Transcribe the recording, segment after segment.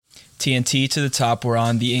TNT to the top, we're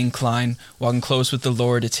on the incline. Walking close with the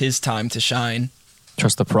Lord, it's his time to shine.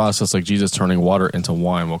 Trust the process like Jesus turning water into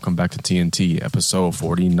wine. Welcome back to TNT, episode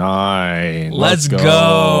 49. Let's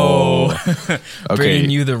go. Okay. Bringing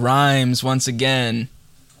you the rhymes once again.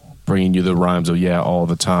 Bringing you the rhymes, all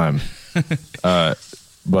the time.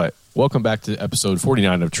 But welcome back to episode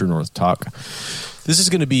 49 of True North Talk. This is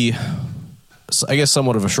going to be, I guess,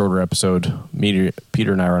 somewhat of a shorter episode.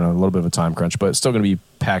 Peter and I are on a little bit of a time crunch, but it's still going to be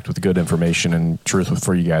packed with good information and truth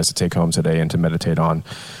for you guys to take home today and to meditate on.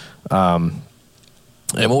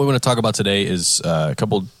 And what we want to talk about today is a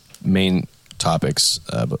couple main topics,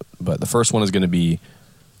 but the first one is going to be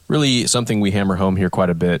really something we hammer home here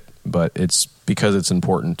quite a bit, but it's because it's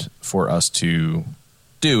important for us to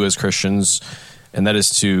do as Christians, and that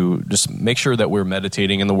is to just make sure that we're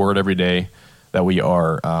meditating in the Word every day, that we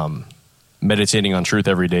are meditating on truth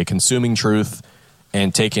every day, consuming truth,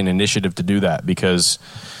 and taking initiative to do that, because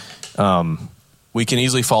we can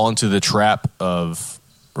easily fall into the trap of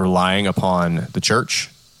relying upon the church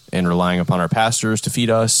and relying upon our pastors to feed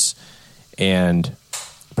us. And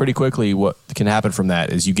pretty quickly what can happen from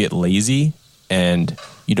that is you get lazy and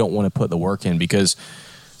you don't want to put the work in, because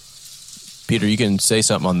Peter, you can say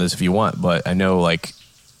something on this if you want, but I know,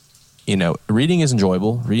 reading is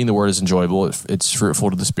enjoyable. Reading the Word is enjoyable. It's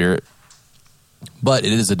fruitful to the Spirit, but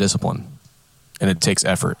it is a discipline and it takes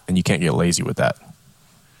effort, and you can't get lazy with that.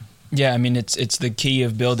 Yeah, I mean, it's the key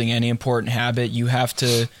of building any important habit. You have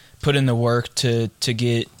to put in the work to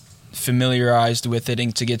get familiarized with it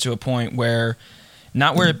and to get to a point where,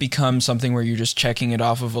 not where it becomes something where you're just checking it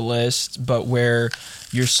off of a list, but where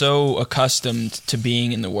you're so accustomed to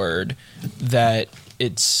being in the Word that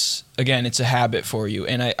it's a habit for you.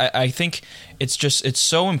 And I think it's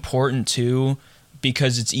so important too,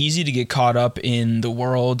 because it's easy to get caught up in the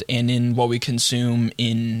world and in what we consume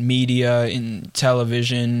in media, in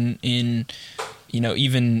television, in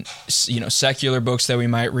even secular books that we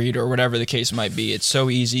might read, or whatever the case might be. It's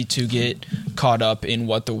so easy to get caught up in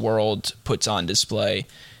what the world puts on display.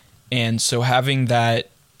 And so having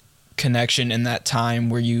that connection and that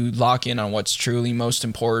time where you lock in on what's truly most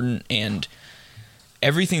important, and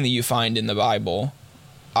everything that you find in the Bible,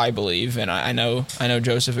 I believe, and I know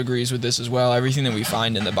Joseph agrees with this as well, everything that we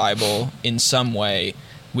find in the Bible in some way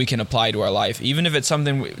we can apply to our life. Even if it's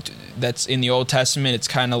something that's in the Old Testament, it's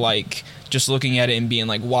kind of like just looking at it and being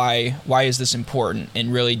like, why is this important?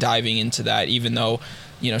 And really diving into that, even though,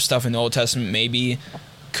 stuff in the Old Testament maybe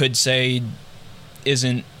could say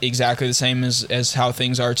isn't exactly the same as how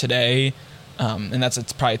things are today. And that's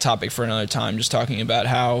probably a topic for another time, just talking about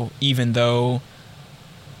how, even though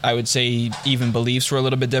I would say even beliefs were a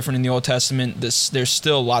little bit different in the Old Testament, there's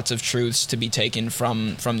still lots of truths to be taken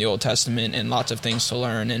from the Old Testament, and lots of things to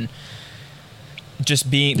learn. And just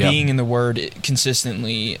being in the Word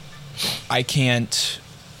consistently, I can't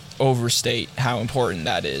overstate how important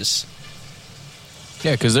that is.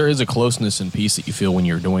 Yeah, because there is a closeness and peace that you feel when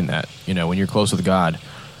you're doing that, when you're close with God.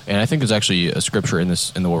 And I think there's actually a scripture in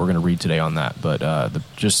what we're going to read today on that, but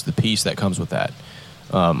just the peace that comes with that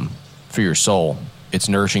for your soul. It's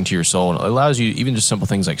nourishing to your soul, and it allows you, even just simple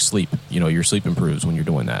things like sleep. Your sleep improves when you're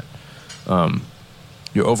doing that.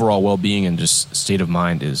 Your overall well-being and just state of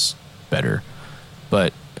mind is better.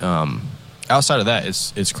 But outside of that,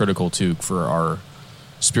 it's critical too for our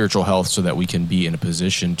spiritual health, so that we can be in a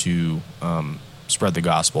position to spread the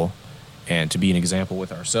gospel and to be an example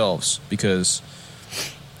with ourselves, because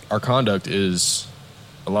our conduct is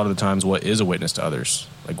a lot of the times what is a witness to others.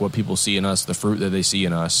 Like what people see in us, the fruit that they see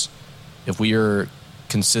in us. If we are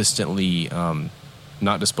consistently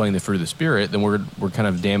not displaying the fruit of the Spirit, then we're kind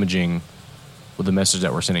of damaging with the message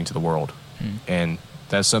that we're sending to the world. And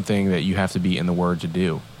that's something that you have to be in the Word to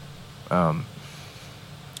do.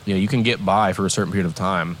 You can get by for a certain period of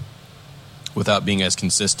time without being as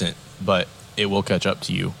consistent, but it will catch up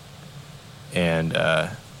to you. And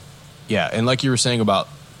and like you were saying about,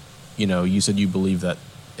 you said you believe that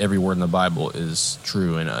every word in the Bible is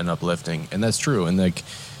true and uplifting, and that's true. And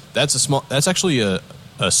that's actually a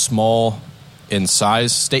small in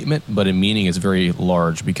size statement, but in meaning it's very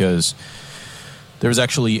large, because there was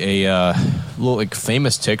actually a little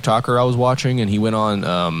famous TikToker I was watching, and he went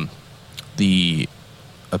on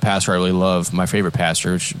a pastor I really love, my favorite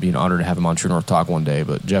pastor. It should be an honor to have him on True North Talk one day,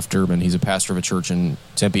 but Jeff Durbin, he's a pastor of a church in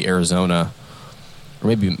Tempe, Arizona, or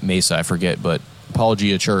maybe Mesa, I forget, but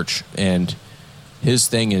Apologia Church. And his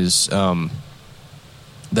thing is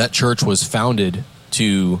that church was founded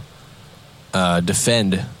to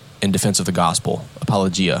defend in defense of the gospel.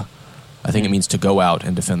 Apologia. I think it means to go out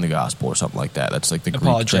and defend the gospel or something like that. That's like the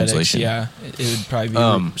Greek translation. Yeah, it would probably be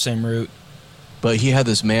the same root. But he had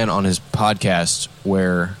this man on his podcast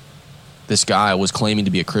where this guy was claiming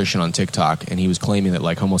to be a Christian on TikTok, and he was claiming that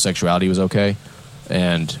like homosexuality was okay,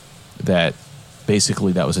 and that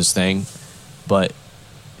basically that was his thing. But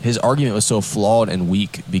his argument was so flawed and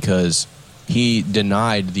weak because he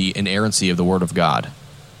denied the inerrancy of the Word of God.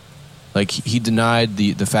 Like, he denied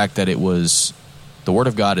the fact that it was, the Word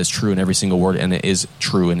of God is true in every single word, and it is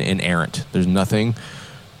true and inerrant. There's nothing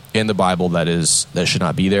in the Bible that should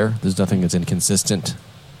not be there. There's nothing that's inconsistent.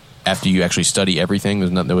 After you actually study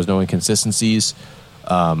everything, there was no inconsistencies,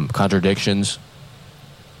 contradictions.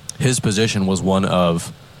 His position was one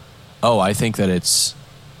of, I think that it's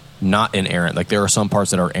not inerrant. Like, there are some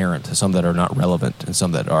parts that are errant, some that are not relevant, and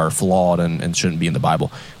some that are flawed and shouldn't be in the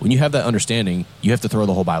Bible. When you have that understanding, you have to throw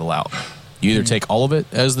the whole Bible out. You either take all of it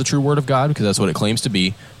as the true Word of God, because that's what it claims to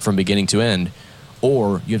be from beginning to end,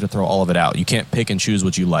 or you have to throw all of it out. You can't pick and choose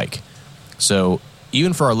what you like. So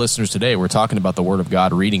even for our listeners today, we're talking about the Word of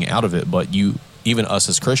God, reading out of it, but even us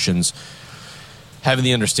as Christians, having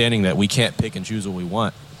the understanding that we can't pick and choose what we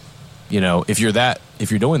want. If you're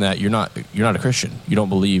doing that, you're not a Christian. You don't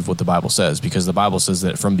believe what the Bible says, because the Bible says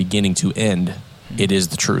that from beginning to end, it is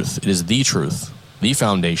the truth. It is the truth, the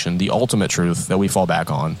foundation, the ultimate truth that we fall back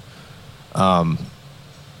on. And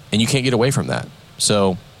you can't get away from that.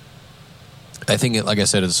 So I think, like I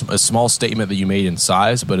said, it's a small statement that you made in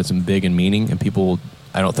size, but it's big in meaning. And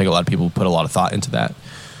I don't think a lot of people put a lot of thought into that.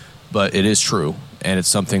 But it is true, and it's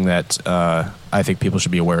something that I think people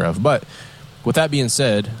should be aware of. But with that being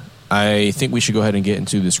said, I think we should go ahead and get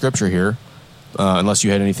into the scripture here, unless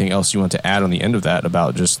you had anything else you want to add on the end of that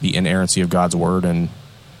about just the inerrancy of God's Word and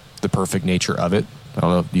the perfect nature of it. I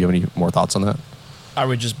don't know. Do you have any more thoughts on that? I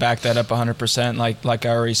would just back that up 100%, like I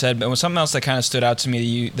already said. But something else that kind of stood out to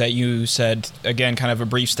me that you said, again, kind of a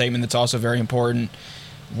brief statement that's also very important,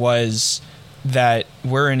 was that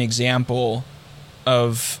we're an example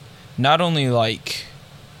of not only like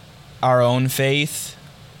our own faith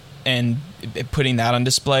and putting that on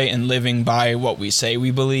display and living by what we say we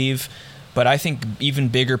believe, but I think even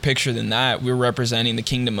bigger picture than that, we're representing the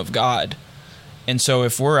kingdom of God. And so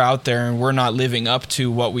if we're out there and we're not living up to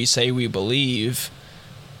what we say we believe,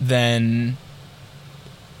 then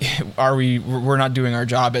we're not doing our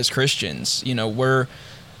job as Christians. We're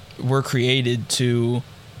created to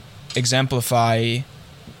exemplify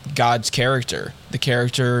God's character, the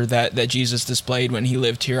character that Jesus displayed when he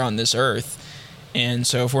lived here on this earth. And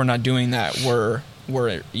so if we're not doing that, we're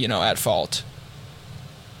at fault.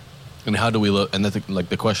 And how do we live? And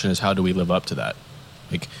the question is, how do we live up to that?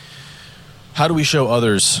 Like, how do we show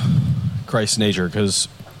others Christ's nature? Because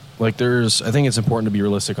I think it's important to be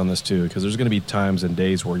realistic on this too, because there's going to be times and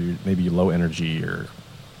days where you're low energy, or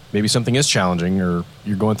maybe something is challenging, or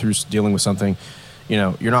you're going through dealing with something.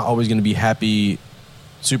 You're not always going to be happy,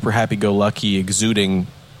 super happy-go-lucky, exuding,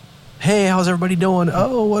 hey, how's everybody doing?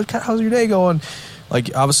 Oh, how's your day going?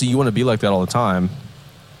 Like, obviously, you want to be like that all the time.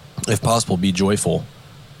 If possible, be joyful.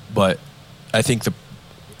 But I think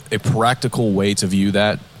a practical way to view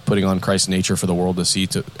that, putting on Christ's nature for the world to see,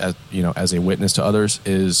 as a witness to others,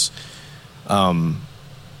 is,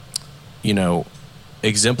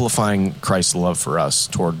 exemplifying Christ's love for us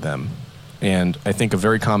toward them. And I think a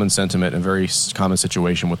very common sentiment, a very common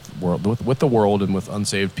situation with the world and with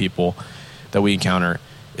unsaved people that we encounter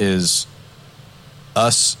is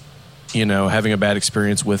us, having a bad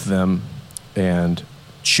experience with them and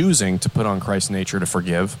choosing to put on Christ's nature to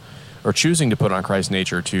forgive, or choosing to put on Christ's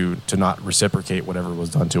nature to not reciprocate whatever was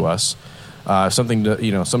done to us. If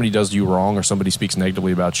somebody does you wrong, or somebody speaks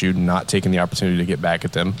negatively about you, not taking the opportunity to get back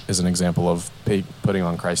at them is an example of putting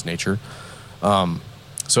on Christ's nature.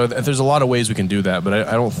 So there's a lot of ways we can do that, but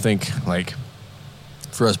I don't think,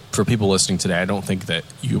 for people listening today, I don't think that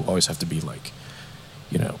you always have to be like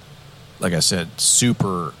I said,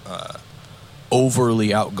 super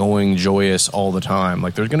overly outgoing, joyous all the time.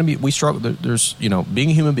 Like, there's going to be, we struggle. There's, being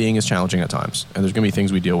a human being is challenging at times, and there's going to be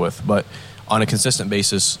things we deal with. But on a consistent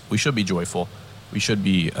basis, we should be joyful. We should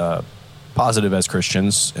be positive as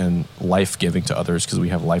Christians and life-giving to others, because we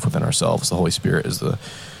have life within ourselves. The Holy Spirit is the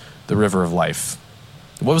river of life.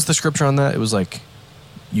 What was the scripture on that? It was like,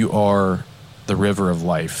 you are the river of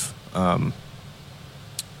life. I'm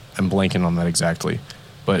blanking on that exactly.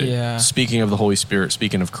 But yeah. Speaking of the Holy Spirit,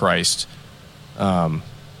 speaking of Christ, I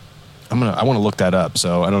want to look that up.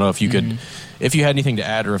 So I don't know if you could, if you had anything to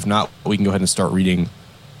add, or if not, we can go ahead and start reading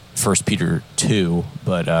 1 Peter 2.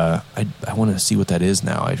 But I want to see what that is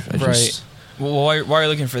now. Right. Well, while you're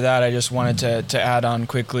looking for that, I just wanted to add on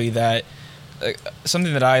quickly that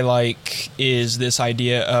something that I like is this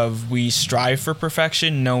idea of we strive for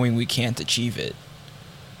perfection, knowing we can't achieve it.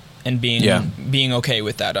 And being okay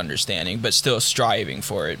with that understanding, but still striving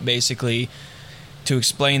for it. Basically, to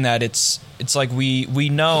explain that, it's like we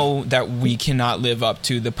know that we cannot live up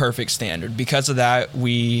to the perfect standard. Because of that,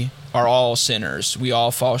 we are all sinners. We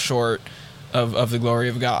all fall short of the glory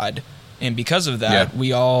of God, and because of that,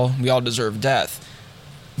 we all deserve death.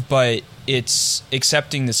 But it's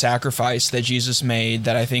accepting the sacrifice that Jesus made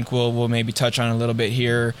that I think we'll maybe touch on a little bit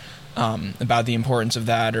here, about the importance of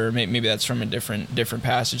that, or maybe that's from a different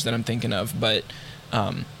passage that I'm thinking of. But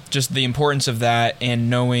just the importance of that, and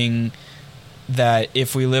knowing that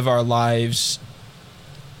if we live our lives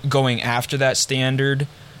going after that standard,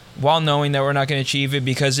 while knowing that we're not going to achieve it,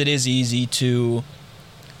 because it is easy to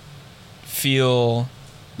feel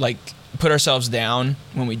like put ourselves down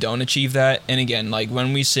when we don't achieve that. And again, like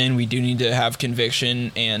when we sin, we do need to have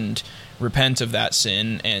conviction and repent of that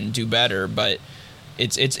sin and do better. But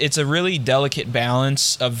it's a really delicate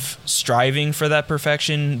balance of striving for that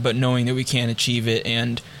perfection, but knowing that we can't achieve it.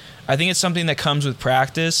 And I think it's something that comes with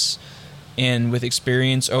practice and with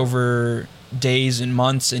experience over days and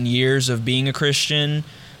months and years of being a Christian.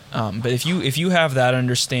 But if you have that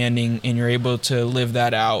understanding and you're able to live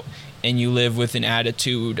that out, and you live with an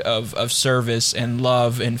attitude of service and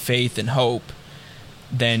love and faith and hope,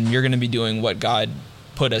 then you're going to be doing what God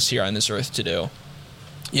put us here on this earth to do.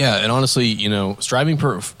 Yeah, and honestly, striving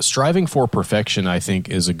for perfection, I think,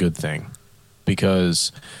 is a good thing,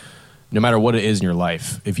 because no matter what it is in your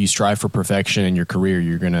life, if you strive for perfection in your career,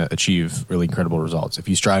 you're going to achieve really incredible results. If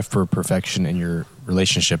you strive for perfection in your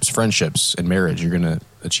relationships, friendships, and marriage, you're going to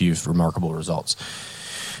achieve remarkable results.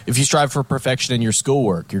 If you strive for perfection in your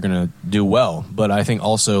schoolwork, you're going to do well. But I think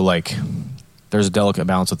also, like, there's a delicate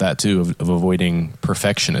balance with that too, of avoiding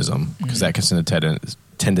perfectionism, because that can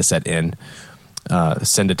tend to set in.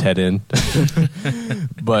 Send a Ted in.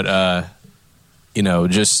 But,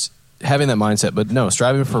 just having that mindset. But no,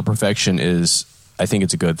 striving for perfection I think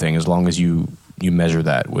it's a good thing, as long as you measure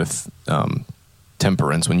that with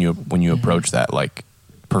temperance when you approach that, like,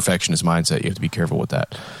 perfectionist mindset. You have to be careful with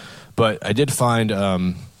that. But I did find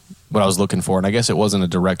what I was looking for, and I guess it wasn't a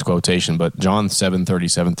direct quotation, but John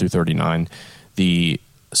 7:37 through 39, the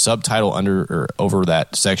subtitle over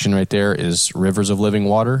that section right there is Rivers of Living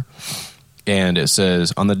Water. And it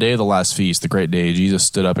says, "On the day of the last feast, the great day, Jesus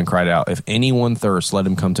stood up and cried out, 'If anyone thirsts, let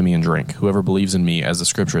him come to me and drink. Whoever believes in me, as the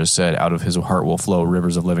scripture has said, out of his heart will flow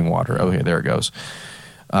rivers of living water.'" Okay, there it goes.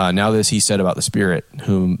 "Now this he said about the Spirit,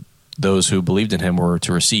 whom those who believed in him were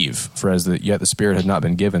to receive. For yet the Spirit had not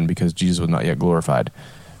been given, because Jesus was not yet glorified."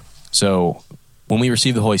 So when we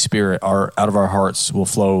receive the Holy Spirit, out of our hearts will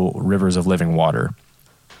flow rivers of living water.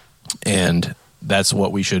 And that's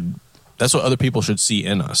what other people should see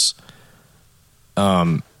in us.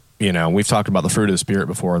 We've talked about the fruit of the Spirit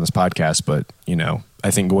before on this podcast, but,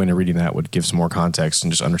 I think going and reading that would give some more context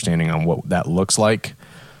and just understanding on what that looks like.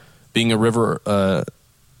 Being a river,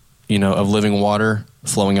 of living water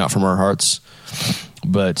flowing out from our hearts.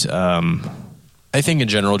 But I think in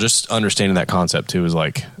general, just understanding that concept too is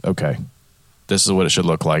like, okay, this is what it should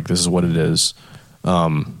look like. This is what it is.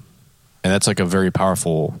 And that's like a very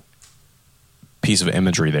powerful piece of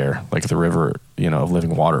imagery there, like the river, of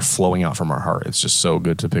living water flowing out from our heart. It's just so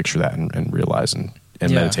good to picture that and realize and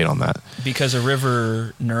meditate on that. Because a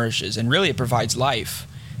river nourishes, and really it provides life.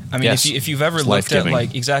 I mean, yes, if you've ever looked at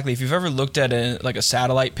if you've ever looked at a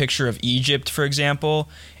satellite picture of Egypt, for example,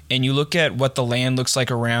 and you look at what the land looks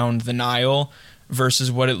like around the Nile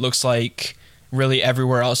versus what it looks like really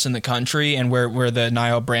everywhere else in the country, and where the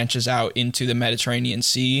Nile branches out into the Mediterranean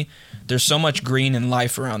Sea, there's so much green and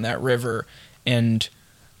life around that river. And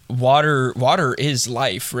water is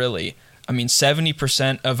life, really. I mean,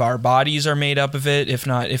 70% of our bodies are made up of it, if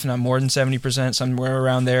not more than 70%, somewhere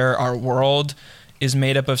around there. Our world is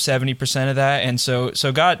made up of 70% of that. And so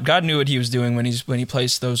God knew what he was doing when he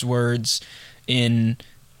placed those words in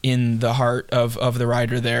the heart of the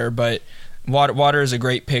writer there. But water is a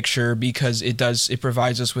great picture, because it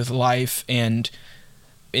provides us with life, and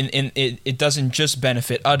it doesn't just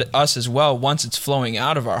benefit us as well. Once it's flowing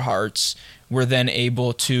out of our hearts, we're then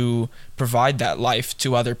able to provide that life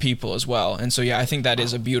to other people as well. And so, I think that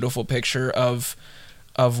is a beautiful picture of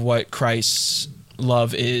what Christ's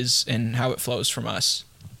love is and how it flows from us.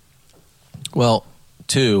 Well,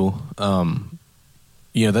 too,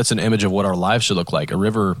 that's an image of what our lives should look like. A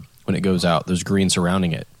river, when it goes out, there's green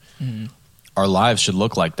surrounding it. Mm-hmm. Our lives should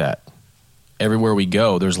look like that. Everywhere we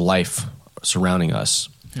go, there's life surrounding us.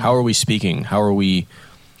 Mm-hmm. How are we speaking? How are we?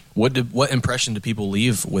 What impression do people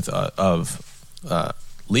leave with of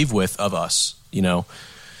us?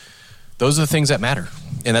 Those are the things that matter,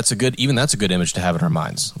 and that's a good image to have in our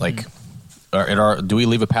minds. Like, do we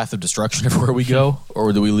leave a path of destruction everywhere we go,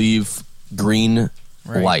 or do we leave green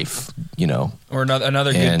life, Or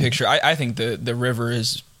another good picture. I think the river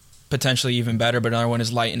is potentially even better, but another one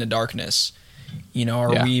is light in the darkness.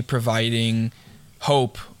 Are we providing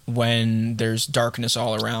hope when there's darkness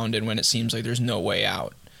all around and when it seems like there's no way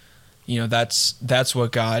out? That's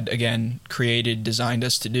what God, again, created, designed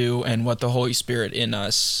us to do, and what the Holy Spirit in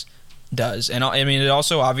us does. And I mean, it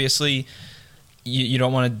also, obviously, you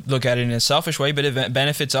don't want to look at it in a selfish way, but it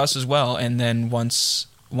benefits us as well. And then once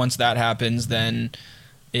that happens, then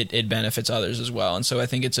it benefits others as well. And so I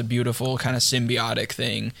think it's a beautiful kind of symbiotic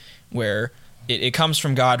thing where it comes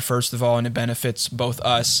from God, first of all, and it benefits both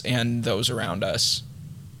us and those around us.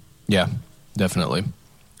 Yeah, definitely.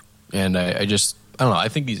 And I don't know. I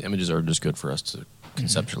think these images are just good for us to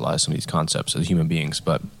conceptualize some of these concepts as human beings.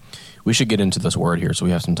 But we should get into this word here, so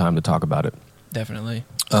we have some time to talk about it. Definitely.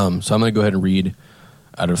 So I'm going to go ahead and read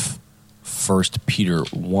out of 1 Peter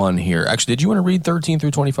 1 here. Actually, did you want to read 13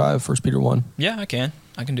 through 25, 1 Peter 1? Yeah, I can.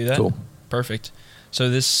 I can do that. Cool. Perfect. So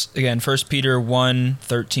this, again, 1 Peter 1,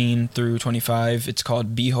 13 through 25, it's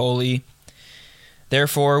called Be Holy.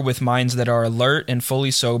 Therefore, with minds that are alert and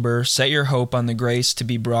fully sober, set your hope on the grace to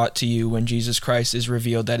be brought to you when Jesus Christ is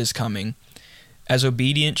revealed that is coming. As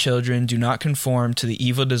obedient children, do not conform to the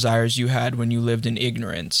evil desires you had when you lived in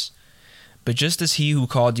ignorance. But just as he who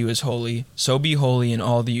called you is holy, so be holy in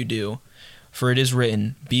all that you do. For it is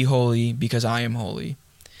written, Be holy, because I am holy.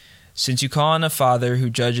 Since you call on a Father who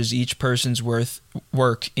judges each person's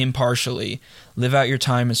work impartially, live out your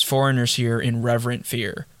time as foreigners here in reverent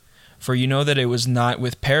fear. For you know that it was not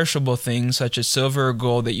with perishable things such as silver or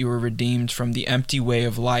gold that you were redeemed from the empty way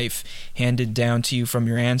of life handed down to you from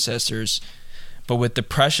your ancestors, but with the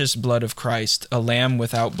precious blood of Christ, a lamb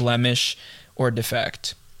without blemish or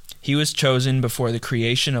defect. He was chosen before the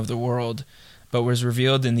creation of the world, but was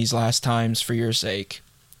revealed in these last times for your sake.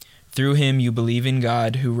 Through him you believe in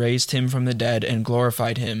God, who raised him from the dead and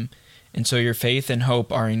glorified him, and so your faith and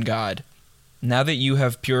hope are in God. Now that you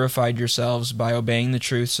have purified yourselves by obeying the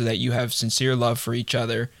truth so that you have sincere love for each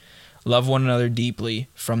other, love one another deeply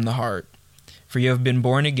from the heart. For you have been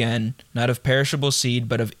born again, not of perishable seed,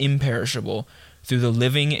 but of imperishable, through the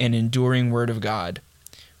living and enduring word of God.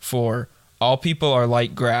 For all people are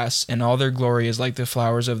like grass, and all their glory is like the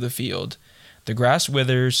flowers of the field. The grass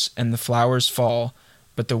withers, and the flowers fall,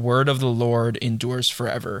 but the word of the Lord endures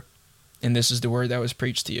forever. And this is the word that was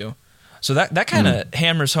preached to you. So that kind of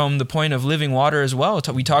hammers home the point of living water as well.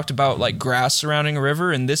 We talked about like grass surrounding a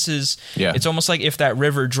river, and this is, it's almost like if that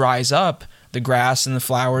river dries up, the grass and the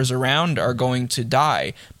flowers around are going to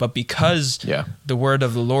die. But because the word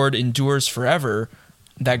of the Lord endures forever,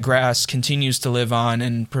 that grass continues to live on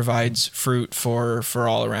and provides fruit for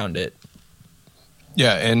all around it.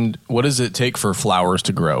 Yeah, and what does it take for flowers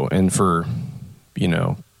to grow and for,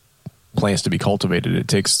 plants to be cultivated? It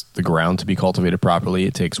takes the ground to be cultivated properly.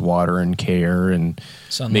 It takes water and care and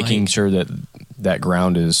sunlight, making sure that that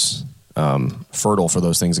ground is fertile for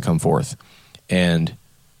those things to come forth. And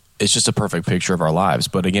it's just a perfect picture of our lives.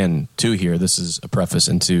 But again, too, here, this is a preface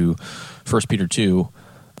into 1 Peter 2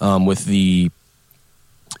 with the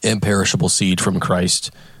imperishable seed from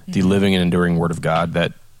Christ, the living and enduring word of God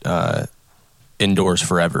that endures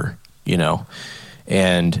forever,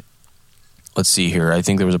 And let's see here. I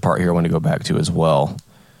think there was a part here I want to go back to as well.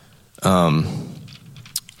 The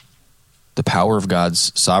power of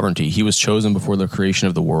God's sovereignty. He was chosen before the creation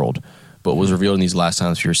of the world, but was revealed in these last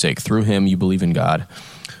times for your sake. Through him you believe in God,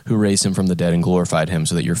 who raised him from the dead and glorified him,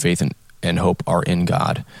 so that your faith and hope are in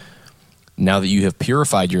God. Now that you have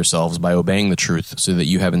purified yourselves by obeying the truth, so that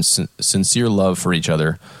you have sincere love for each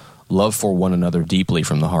other, love for one another deeply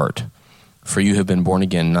from the heart. For you have been born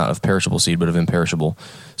again, not of perishable seed, but of imperishable.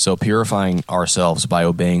 So purifying ourselves by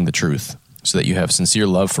obeying the truth, so that you have sincere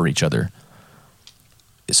love for each other.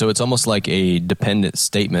 So it's almost like a dependent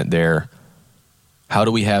statement there. How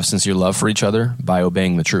do we have sincere love for each other? By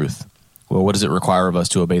obeying the truth. Well, what does it require of us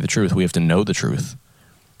to obey the truth? We have to know the truth.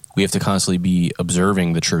 We have to constantly be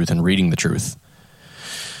observing the truth and reading the truth.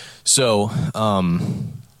 So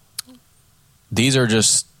these are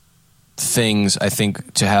just things I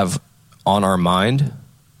think to have on our mind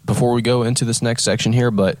before we go into this next section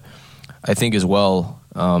here, but I think as well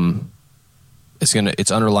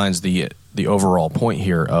it underlines the overall point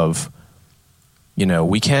here of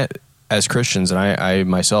we can't, as Christians, and I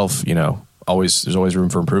myself there's always room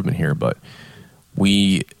for improvement here, but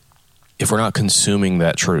if we're not consuming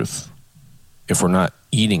that truth, if we're not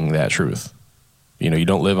eating that truth, you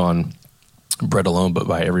don't live on bread alone, but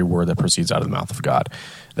by every word that proceeds out of the mouth of God.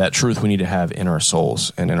 That truth we need to have in our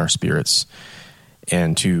souls and in our spirits,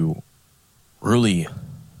 and to really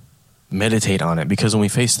meditate on it, because when we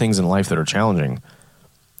face things in life that are challenging,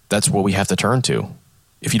 that's what we have to turn to.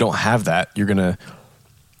 if you don't have that, you're going to,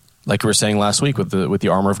 like we were saying last week with the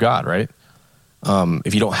armor of God, right?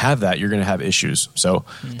 If you don't have that, you're going to have issues. So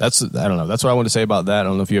I don't know. That's what I want to say about that. I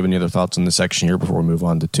don't know if you have any other thoughts in this section here before we move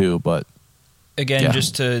on to 2, but again,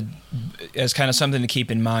 just as kind of something to keep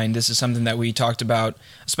in mind, this is something that we talked about,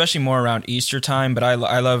 especially more around Easter time, but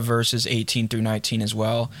I love verses 18 through 19 as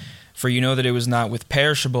well. For you know that it was not with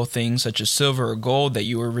perishable things such as silver or gold that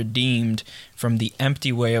you were redeemed from the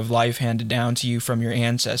empty way of life handed down to you from your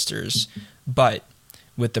ancestors, but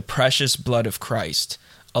with the precious blood of Christ,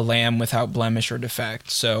 a lamb without blemish or defect.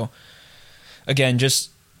 So again, just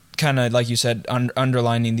kind of like you said,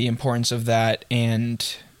 underlining the importance of that, and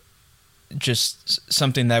just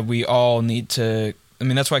something that we all need to, I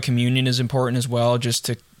mean, that's why communion is important as well, just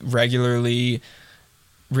to regularly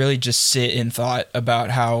really just sit in thought about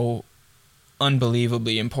how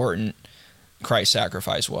unbelievably important Christ's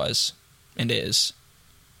sacrifice was and is.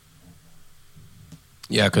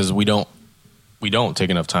 Yeah, because we don't take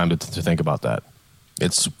enough time to think about that.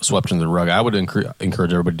 It's swept under the rug. I would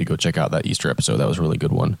encourage everybody to go check out that Easter episode. That was a really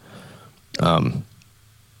good one.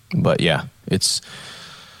 But yeah, it's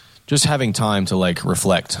just having time to like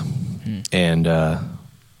reflect and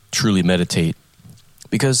truly meditate,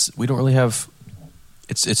 because we don't really have.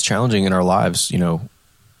 It's challenging in our lives. You know,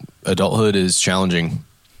 adulthood is challenging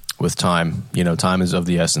with time. You know, time is of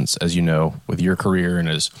the essence, as you know, with your career, and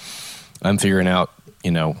as I'm figuring out,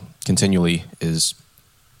 you know, continually, is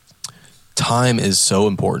time is so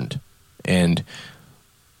important. And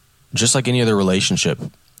just like any other relationship,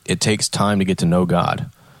 it takes time to get to know God.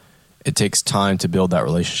 It takes time to build that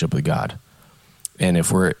relationship with God. And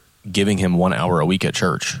if we're giving him 1 hour a week at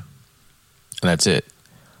church, and that's it,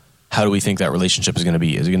 how do we think that relationship is going to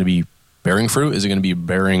be? Is it going to be bearing fruit? Is it going to be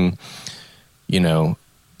bearing, you know,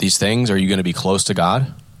 these things? Are you going to be close to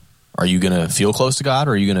God? Are you going to feel close to God?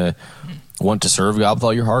 Or are you going to want to serve God with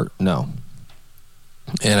all your heart? No.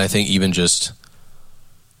 And I think even just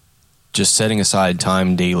setting aside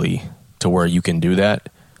time daily to where you can do that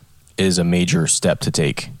is a major step to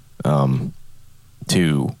take,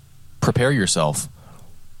 to prepare yourself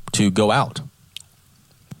to go out,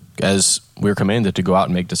 as we're commanded to go out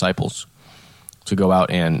and make disciples, to go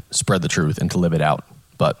out and spread the truth and to live it out.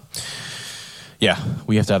 But yeah,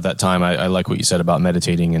 we have to have that time. I like what you said about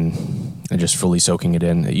meditating and just fully soaking it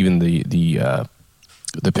in. Even the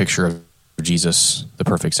picture of Jesus, the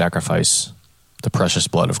perfect sacrifice, the precious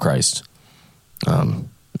blood of Christ,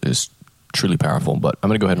 is truly powerful. But I'm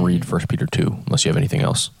going to go ahead and read 1 Peter 2, unless you have anything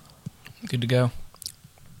else. Good to go.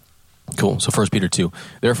 Cool. So 1 Peter 2.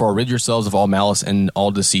 Therefore, rid yourselves of all malice and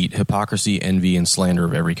all deceit, hypocrisy, envy, and slander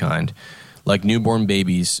of every kind. Like newborn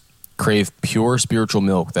babies, crave pure spiritual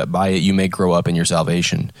milk, that by it you may grow up in your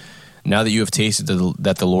salvation, now that you have tasted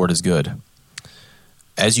that the Lord is good.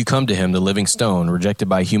 As you come to him, the living stone, rejected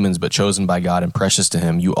by humans but chosen by God and precious to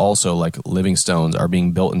him, you also, like living stones, are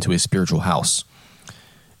being built into a spiritual house,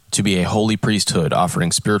 to be a holy priesthood,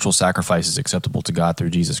 offering spiritual sacrifices acceptable to God through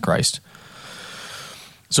Jesus Christ.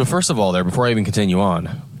 So first of all there, before I even continue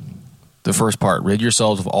on, the first part, rid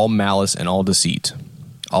yourselves of all malice and all deceit,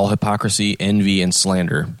 all hypocrisy, envy, and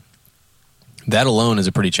slander. That alone is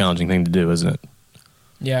a pretty challenging thing to do, isn't it?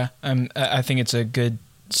 Yeah, I think it's a good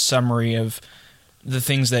summary of the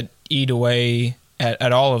things that eat away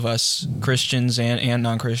at all of us, Christians and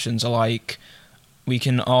non-Christians alike. We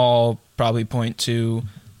can all probably point to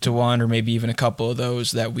one or maybe even a couple of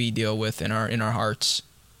those that we deal with in our hearts.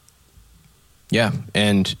 Yeah,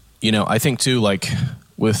 and you know, I think too, like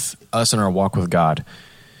with us in our walk with God,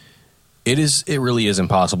 it really is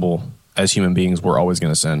impossible. As human beings, we're always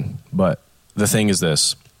going to sin. But the thing is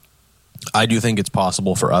this: I do think it's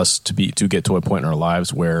possible for us to get to a point in our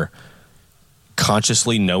lives where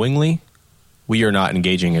consciously, knowingly, we are not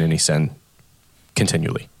engaging in any sin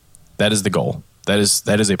continually. That is the goal. That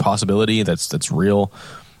is a possibility. That's real.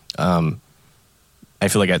 I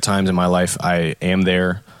feel like at times in my life I am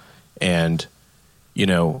there, and you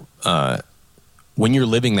know, when you're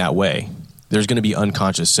living that way, there's going to be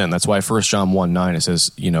unconscious sin. That's why 1 John 1:9, it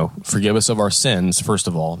says, you know, forgive us of our sins, first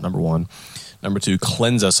of all, number one. Number two,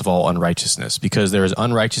 cleanse us of all unrighteousness, because there is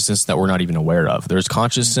unrighteousness that we're not even aware of. There's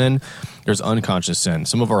conscious sin, there's unconscious sin.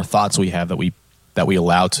 Some of our thoughts we have that we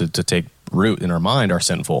allow to take root in our mind are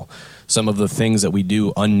sinful. Some of the things that we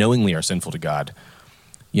do unknowingly are sinful to God.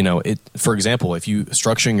 You know, for example, if you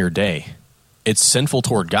structuring your day, it's sinful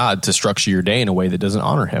toward God to structure your day in a way that doesn't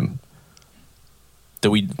honor him.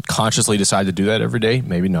 Do we consciously decide to do that every day?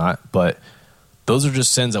 Maybe not, but those are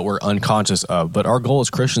just sins that we're unconscious of. But our goal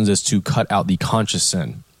as Christians is to cut out the conscious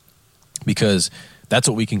sin, because that's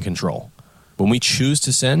what we can control. When we choose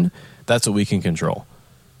to sin, that's what we can control.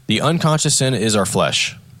 The unconscious sin is our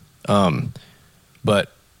flesh.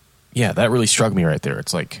 But yeah, that really struck me right there.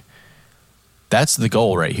 It's like, that's the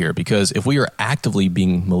goal right here, because if we are actively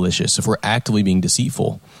being malicious, if we're actively being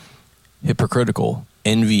deceitful, hypocritical,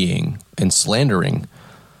 envying, and slandering,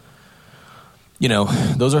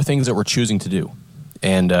 those are things that we're choosing to do.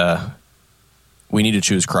 And we need to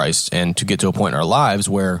choose Christ and to get to a point in our lives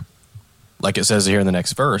where, like it says here in the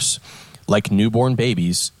next verse, like newborn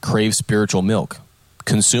babies crave spiritual milk.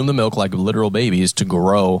 Consume the milk like literal babies to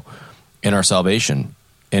grow in our salvation,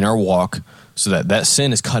 in our walk, so that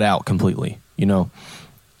sin is cut out completely.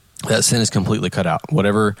 That sin is completely cut out.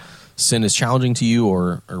 Whatever sin is challenging to you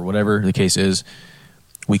or whatever the case is,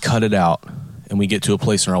 we cut it out and we get to a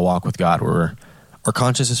place in our walk with God where our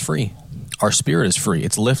conscience is free. Our spirit is free.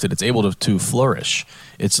 It's lifted. It's able to flourish.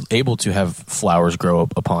 It's able to have flowers grow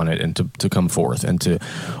up upon it and to come forth and to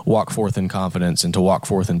walk forth in confidence and to walk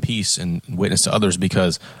forth in peace and witness to others,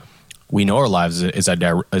 because we know our lives is a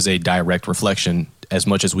direct reflection as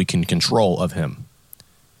much as we can control of Him.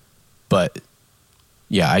 But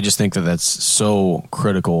yeah, I just think that that's so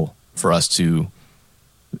critical for us to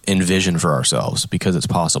envision for ourselves, because it's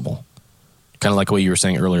possible. Kind of like what you were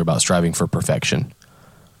saying earlier about striving for perfection.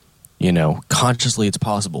 Consciously it's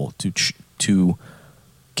possible to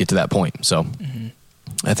get to that point. So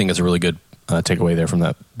I think it's a really good takeaway there from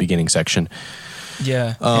that beginning section.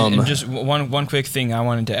 Yeah. And just one quick thing I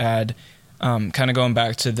wanted to add, kind of going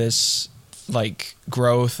back to this, like,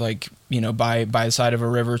 growth, like, by the side of a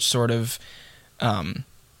river sort of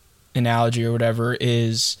analogy or whatever,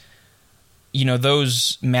 is,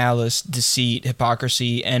 those malice, deceit,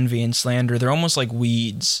 hypocrisy, envy, and slander, they're almost like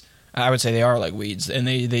weeds. I would say they are like weeds, and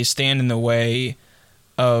they stand in the way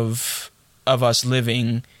of us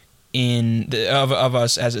living of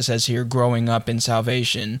us, as it says here, growing up in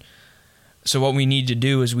salvation. So what we need to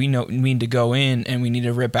do is we need to go in and we need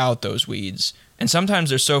to rip out those weeds. And sometimes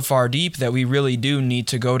they're so far deep that we really do need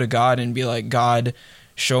to go to God and be like, God,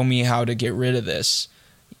 show me how to get rid of this.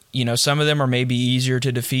 Some of them are maybe easier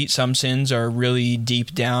to defeat. Some sins are really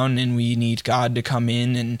deep down, and we need God to come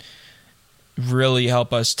in and really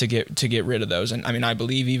help us to get rid of those. And I mean, I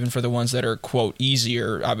believe even for the ones that are, quote,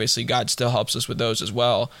 easier, obviously God still helps us with those as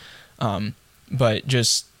well. But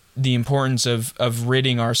just the importance of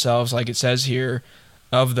ridding ourselves, like it says here,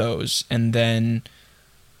 of those. And then,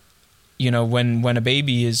 when a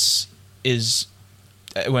baby is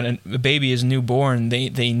newborn,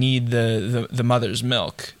 they need the mother's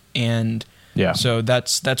milk. And so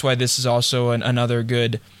that's why this is also another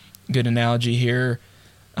good analogy here.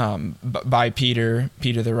 By Peter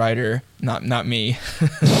the writer, not me,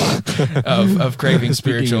 of craving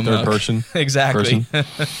spiritual milk. Third person. Exactly.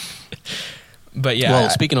 But yeah. Well,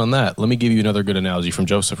 speaking on that, let me give you another good analogy from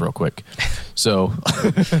Joseph real quick. So,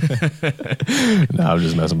 no, I'm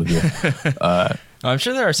just messing with you. I'm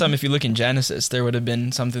sure there are some. If you look in Genesis, there would have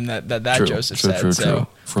been something that true, Joseph true, said. True.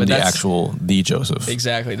 From the Joseph.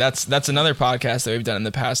 Exactly. That's another podcast that we've done in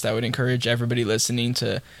the past. I would encourage everybody listening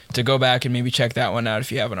to go back and maybe check that one out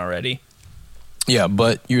if you haven't already. Yeah,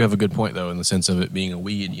 but you have a good point, though, in the sense of it being a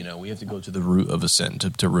weed. We have to go to the root of a sin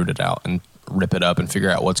to root it out and rip it up and figure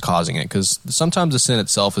out what's causing it. Because sometimes the sin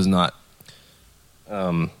itself is not,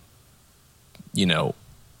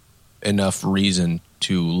 enough reason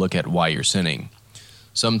to look at why you're sinning.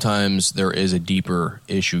 Sometimes there is a deeper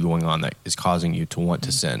issue going on that is causing you to want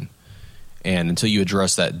to sin. And until you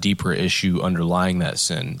address that deeper issue underlying that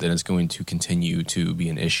sin, then it's going to continue to be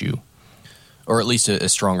an issue, or at least a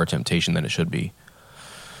stronger temptation than it should be.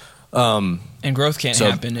 And growth can't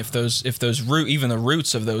happen if even the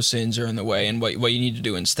roots of those sins are in the way. And what you need to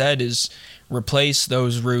do instead is replace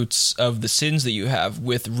those roots of the sins that you have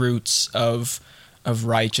with roots of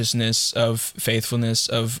righteousness, of faithfulness,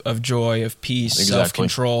 of joy, of peace,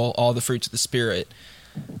 self-control, all the fruits of the Spirit.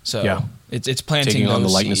 So it's planting taking on the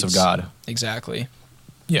likeness seeds. of God. Exactly.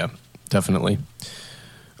 Yeah, definitely.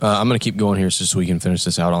 I'm going to keep going here just so we can finish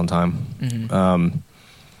this out on time. Mm-hmm. I'm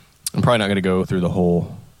probably not going to go through the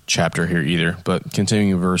whole chapter here either, but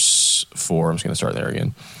continuing verse 4, I'm just going to start there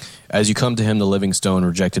again. As you come to him, the living stone,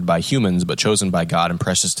 rejected by humans, but chosen by God and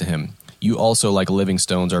precious to him, you also, like living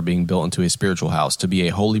stones, are being built into a spiritual house to be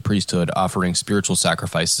a holy priesthood, offering spiritual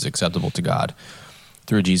sacrifices acceptable to God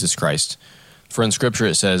through Jesus Christ. For in Scripture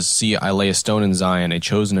it says, "See, I lay a stone in Zion, a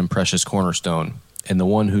chosen and precious cornerstone, and the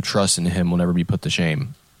one who trusts in him will never be put to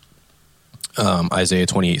shame." Isaiah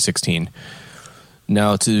 28:16.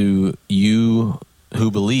 Now to you who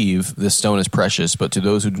believe, this stone is precious, but to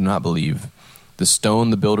those who do not believe, the stone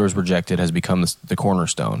the builders rejected has become the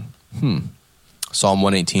cornerstone. Psalm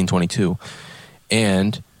 118:22.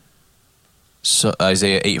 And So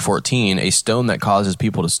Isaiah 8:14, a stone that causes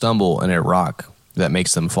people to stumble and a rock that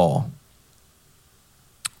makes them fall.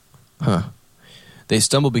 They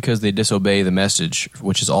stumble because they disobey the message,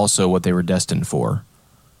 which is also what they were destined for.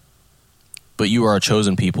 But you are a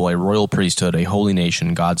chosen people, a royal priesthood, a holy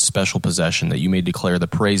nation, God's special possession, that you may declare the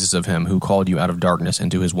praises of him who called you out of darkness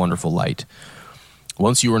into his wonderful light.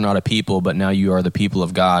 Once you were not a people, but now you are the people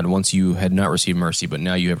of God. Once you had not received mercy, but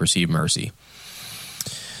now you have received mercy.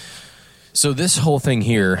 So this whole thing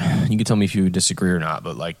here, you can tell me if you disagree or not,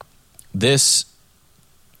 but like this,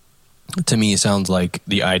 to me, sounds like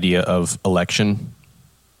the idea of election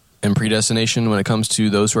and predestination when it comes to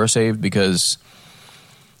those who are saved, because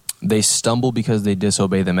they stumble because they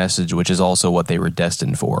disobey the message, which is also what they were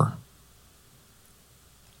destined for.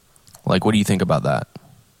 Like, what do you think about that?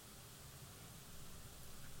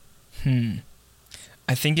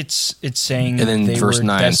 I think it's saying and then they verse were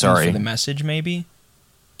 9, destined sorry. for the message, maybe?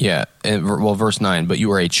 Yeah, well, verse 9, but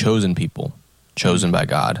you are a chosen people, chosen by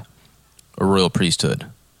God, a royal priesthood.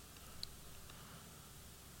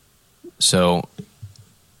 So,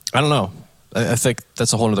 I don't know. I think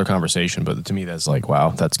that's a whole other conversation, but to me that's like, wow,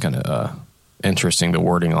 that's kind of interesting, the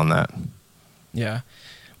wording on that. Yeah.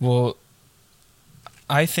 Well,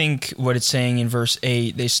 I think what it's saying in verse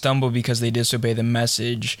 8, they stumble because they disobey the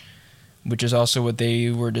message, which is also what they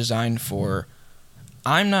were designed for.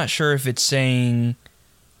 I'm not sure if it's saying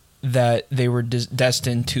that they were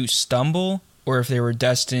destined to stumble or if they were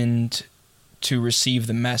destined to receive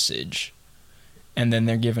the message, and then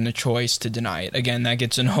they're given a choice to deny it. Again, that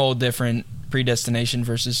gets in a whole different predestination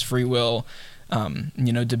versus free will,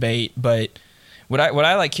 debate. But what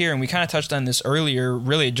I like here, and we kind of touched on this earlier,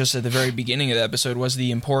 really just at the very beginning of the episode, was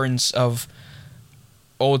the importance of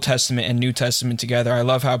Old Testament and New Testament together. I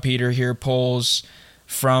love how Peter here pulls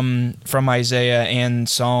from Isaiah and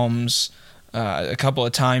Psalms a couple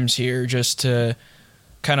of times here, just to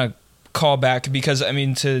kind of call back, because I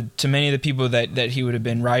mean, to many of the people that he would have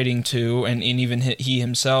been writing to, and even he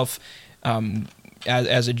himself,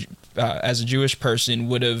 as a Jewish person,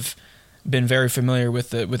 would have been very familiar with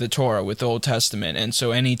the Torah, with the Old Testament. And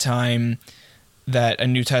so anytime that a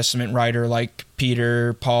New Testament writer like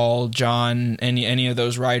Peter, Paul, John, any of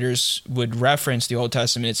those writers would reference the Old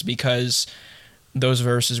Testament, it's because those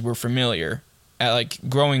verses were familiar. Like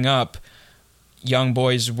growing up, young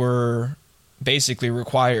boys were basically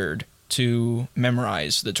required to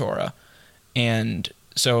memorize the Torah. And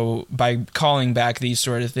so by calling back these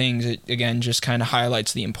sort of things, it again just kind of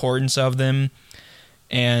highlights the importance of them.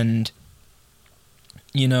 And,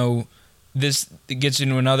 this gets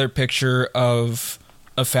into another picture of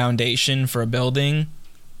a foundation for a building,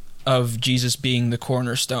 of Jesus being the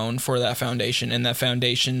cornerstone for that foundation, and that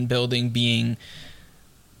foundation building being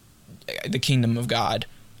the kingdom of God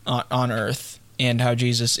on earth. And how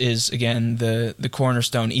Jesus is, again, the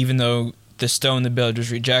cornerstone. Even though the stone the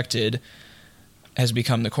builders rejected has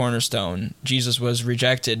become the cornerstone. Jesus was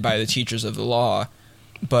rejected by the teachers of the law,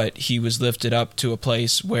 but he was lifted up to a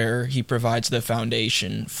place where he provides the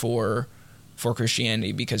foundation for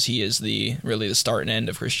Christianity, because he is really the start and end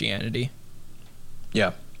of Christianity.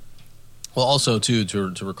 Yeah. Well, also, too,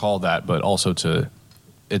 to recall that, but also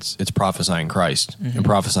it's prophesying Christ, and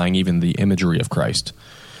prophesying even the imagery of Christ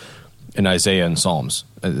in Isaiah and Psalms.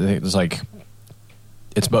 It's like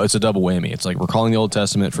it's a double whammy. It's like recalling the Old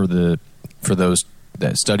Testament for those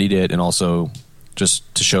that studied it, and also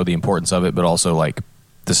just to show the importance of it, but also like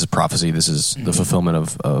this is prophecy. This is the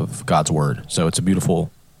fulfillment of God's word. So it's a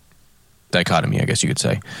beautiful dichotomy, I guess you could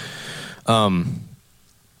say.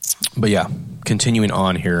 But yeah, continuing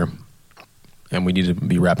on here, and we need to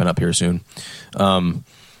be wrapping up here soon.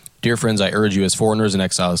 Dear friends, I urge you as foreigners and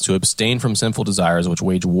exiles to abstain from sinful desires which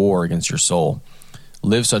wage war against your soul.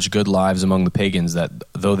 Live such good lives among the pagans that,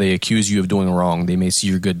 though they accuse you of doing wrong, they may see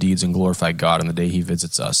your good deeds and glorify God on the day he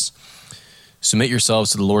visits us. Submit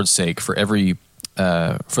yourselves to the Lord's sake for the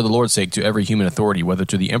Lord's sake to every human authority, whether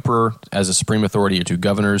to the emperor as a supreme authority or to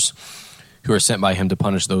governors who are sent by him to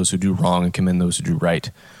punish those who do wrong and commend those who do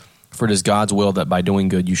right. For it is God's will that by doing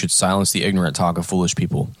good you should silence the ignorant talk of foolish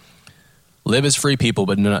people. Live as free people,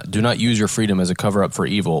 but do not use your freedom as a cover-up for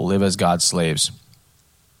evil. Live as God's slaves.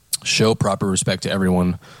 Show proper respect to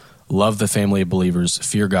everyone. Love the family of believers.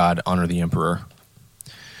 Fear God. Honor the emperor.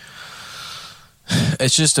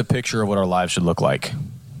 It's just a picture of what our lives should look like.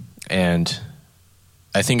 And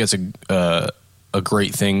I think it's a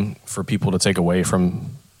great thing for people to take away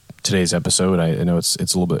from today's episode. I know it's a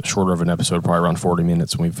little bit shorter of an episode, probably around 40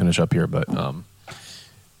 minutes when we finish up here, but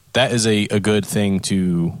that is a good thing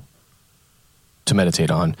to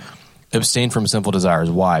meditate on. Abstain from sinful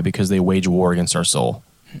desires. Why? Because they wage war against our soul.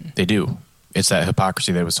 They do. it's that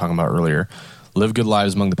hypocrisy that I was talking about earlier. Live good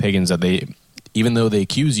lives among the pagans that even though they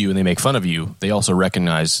accuse you and they make fun of you, they also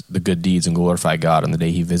recognize the good deeds and glorify God on the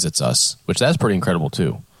day he visits us, which that's pretty incredible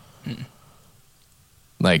too.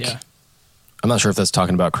 Like, yeah. I'm not sure if that's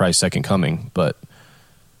talking about Christ's second coming, but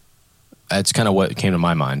that's kind of what came to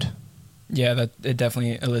my mind. Yeah, that it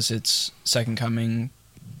definitely elicits second coming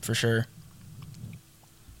for sure.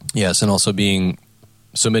 Yes, and also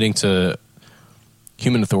submitting to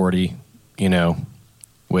human authority,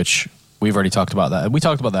 which we've already talked about that. We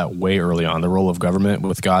talked about that way early on, the role of government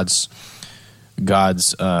with God's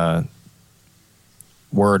word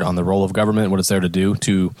on the role of government, what it's there to do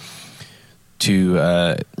to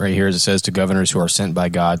right here, as it says, to governors who are sent by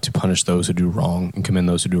God to punish those who do wrong and commend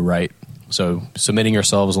those who do right. So submitting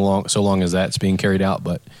yourselves so long as that's being carried out.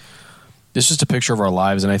 But it's just a picture of our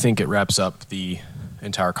lives, and I think it wraps up the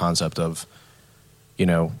entire concept of,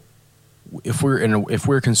 if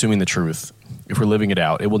we're consuming the truth, if we're living it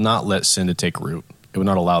out, it will not let sin to take root. It will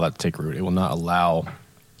not allow that to take root. It will not allow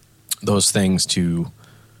those things to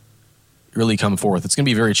really come forth. It's going to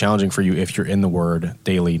be very challenging for you if you're in the Word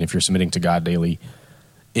daily and if you're submitting to God daily,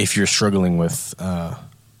 if you're struggling with,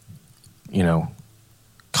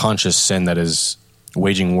 conscious sin that is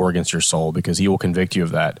waging war against your soul, because he will convict you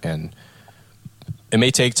of that. And it may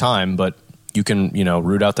take time, but you can,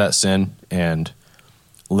 root out that sin and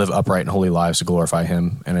live upright and holy lives to glorify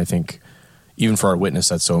him. And I think even for our witness,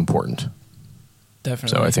 that's so important.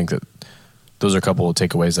 Definitely. So I think that those are a couple of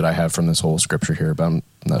takeaways that I have from this whole scripture here, but I'm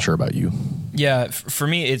not sure about you. Yeah, for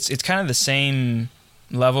me, it's kind of the same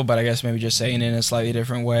level, but I guess maybe just saying it in a slightly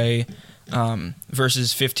different way.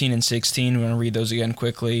 Verses 15 and 16, I'm going to read those again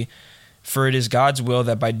quickly. For it is God's will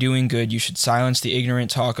that by doing good you should silence the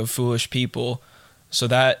ignorant talk of foolish people. So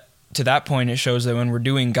that to that point, it shows that when we're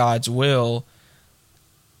doing God's will,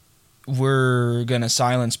 we're going to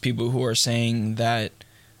silence people who are saying that,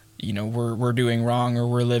 we're doing wrong, or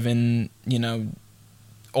we're living,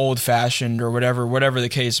 old-fashioned, or whatever the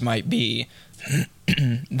case might be.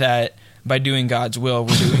 That by doing God's will,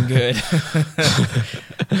 we're doing good.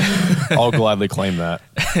 I'll gladly claim that.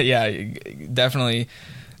 Yeah, definitely.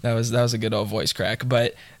 That was a good old voice crack.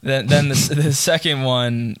 But then the second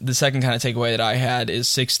kind of takeaway that I had is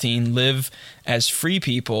 16. Live as free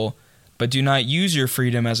people, but do not use your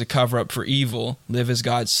freedom as a cover-up for evil. Live as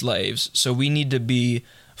God's slaves. So we need to be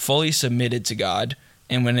fully submitted to God.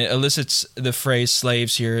 And when it elicits the phrase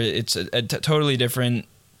slaves here, it's a totally different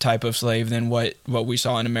type of slave than what we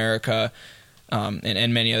saw in America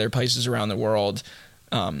and many other places around the world.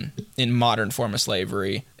 In modern form of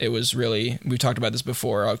slavery, it was really, we've talked about this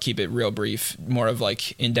before, I'll keep it real brief, more of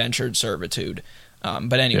like indentured servitude.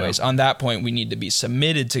 But anyways, On that point, we need to be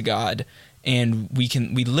submitted to God, and we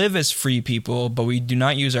live as free people, but we do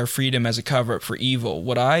not use our freedom as a cover-up for evil.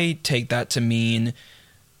 What I take that to mean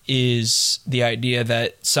is the idea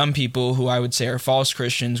that some people who I would say are false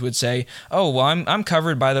Christians would say, "Oh, well, I'm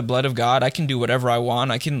covered by the blood of God. I can do whatever I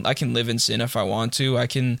want. I can live in sin if I want to. I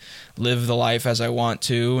can live the life as I want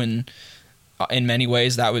to." And in many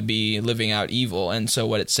ways, that would be living out evil. And so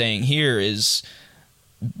what it's saying here is,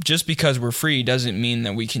 just because we're free doesn't mean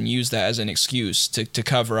that we can use that as an excuse to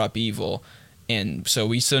cover up evil. And so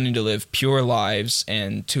we still need to live pure lives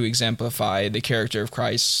and to exemplify the character of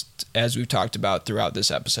Christ, as we've talked about throughout this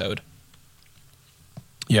episode.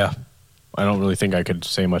 Yeah, I don't really think I could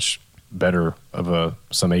say much better of a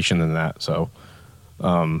summation than that. So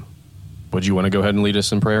would you want to go ahead and lead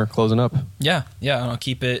us in prayer, closing up? Yeah, and I'll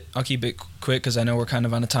keep it quick because I know we're kind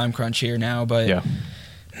of on a time crunch here now. But yeah.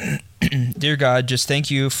 Dear God, just thank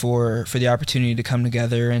you for the opportunity to come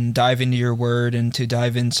together and dive into your word and to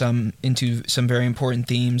dive into some very important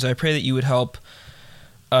themes. I pray that you would help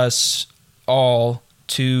us all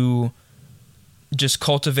to just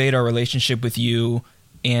cultivate our relationship with you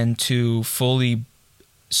and to fully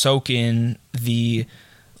soak in the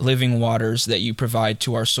living waters that you provide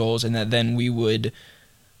to our souls, and that then we would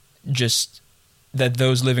that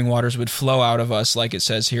those living waters would flow out of us, like it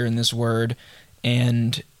says here in this word,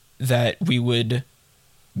 and that we would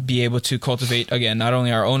be able to cultivate, again, not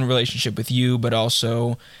only our own relationship with you, but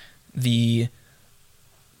also the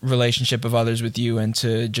relationship of others with you, and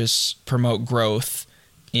to just promote growth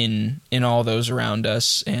in all those around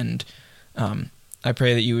us. And I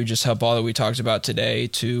pray that you would just help all that we talked about today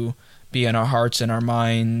to be in our hearts and our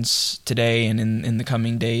minds today and in the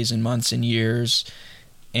coming days and months and years,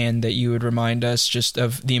 and that you would remind us just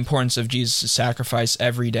of the importance of Jesus' sacrifice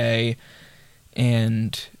every day.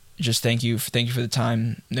 And just thank you for the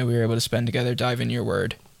time that we were able to spend together, dive into your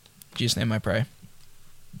word. In Jesus' name I pray.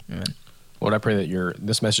 Amen. Lord, I pray that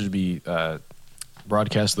this message be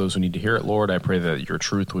broadcast to those who need to hear it, Lord. I pray that your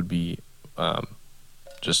truth would be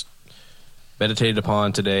just meditated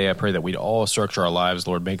upon today. I pray that we'd all structure our lives,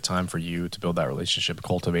 Lord, make time for you to build that relationship,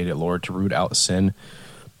 cultivate it, Lord, to root out sin,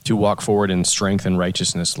 to walk forward in strength and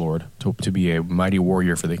righteousness, Lord, to be a mighty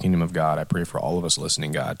warrior for the kingdom of God. I pray for all of us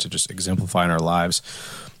listening, God, to just exemplify in our lives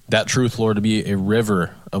that truth, Lord, to be a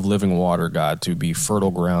river of living water, God, to be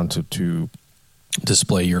fertile ground, to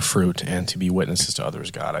display your fruit and to be witnesses to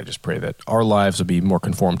others, God. I just pray that our lives would be more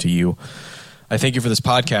conformed to you. I thank you for this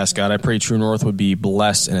podcast, God. I pray True North would be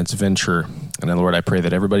blessed in its venture. And then, Lord, I pray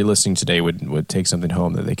that everybody listening today would take something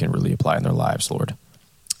home that they can really apply in their lives, Lord.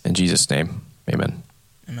 In Jesus' name, amen.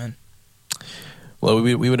 Amen. Well,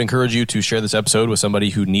 we would encourage you to share this episode with somebody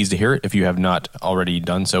who needs to hear it if you have not already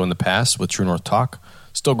done so in the past with True North Talk.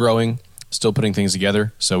 Still growing, still putting things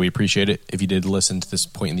together, so we appreciate it. If you did listen to this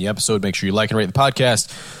point in the episode, make sure you like and rate the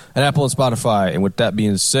podcast at Apple and Spotify. And with that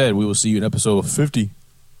being said, we will see you in episode 50.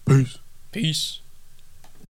 Peace. Peace.